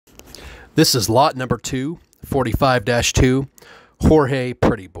This is lot number 2, 45-2, Jorge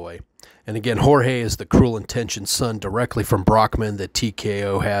Pretty Boy. And again, Jorge is the Cruel Intentions son directly from Brockman that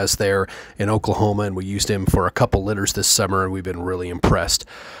TKO has there in Oklahoma, and we used him for a couple litters this summer, and we've been really impressed.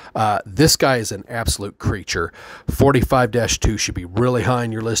 This guy is an absolute creature. 45-2 should be really high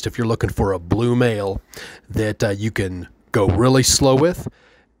on your list if you're looking for a blue male that you can go really slow with.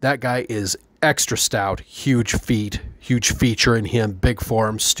 That guy is extra stout, huge feet, huge feature in him, big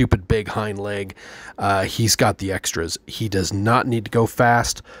form, stupid big hind leg. He's got the extras. He does not need to go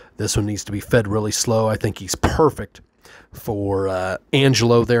fast. This one needs to be fed really slow. I think he's perfect for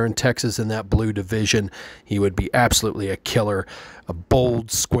Angelo there in Texas in that blue division. He would be absolutely a killer. A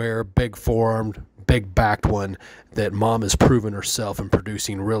bold, square, big formed, big backed one that Mom has proven herself in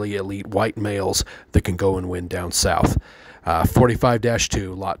producing really elite white males that can go and win down south.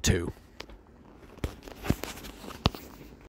 45-2, lot 2.